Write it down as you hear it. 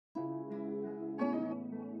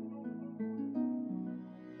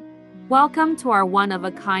Welcome to our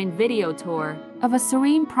one-of-a-kind video tour of a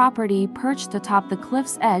serene property perched atop the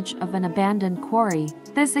cliff's edge of an abandoned quarry.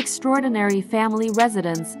 This extraordinary family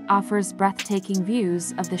residence offers breathtaking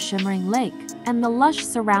views of the shimmering lake and the lush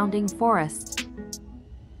surrounding forest.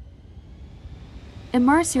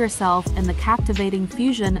 Immerse yourself in the captivating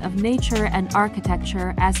fusion of nature and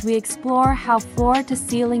architecture as we explore how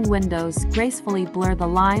floor-to-ceiling windows gracefully blur the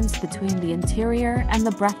lines between the interior and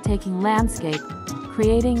the breathtaking landscape,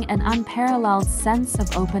 creating an unparalleled sense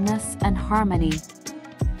of openness and harmony.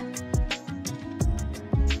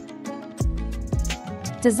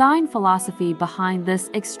 Design philosophy behind this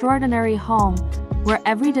extraordinary home, where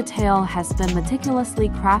every detail has been meticulously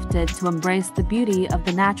crafted to embrace the beauty of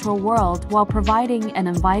the natural world while providing an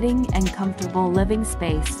inviting and comfortable living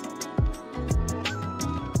space.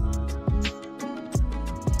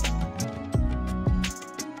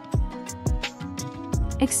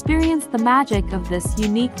 Experience the magic of this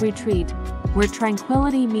unique retreat, where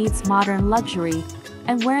tranquility meets modern luxury,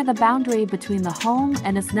 and where the boundary between the home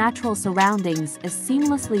and its natural surroundings is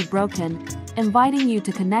seamlessly broken, inviting you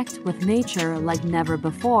to connect with nature like never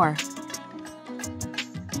before.